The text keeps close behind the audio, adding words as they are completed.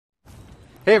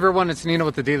Hey everyone, it's Nino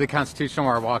with the Daily Constitution,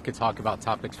 where I walk and talk about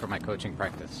topics for my coaching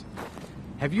practice.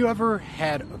 Have you ever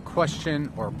had a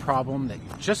question or a problem that you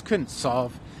just couldn't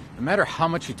solve, no matter how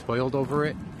much you toiled over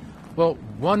it? Well,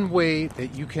 one way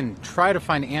that you can try to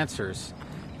find answers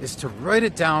is to write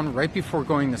it down right before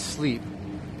going to sleep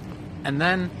and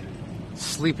then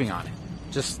sleeping on it.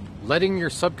 Just letting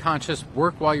your subconscious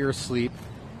work while you're asleep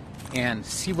and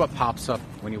see what pops up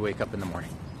when you wake up in the morning.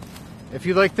 If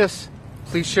you like this,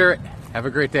 please share it. Have a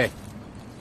great day.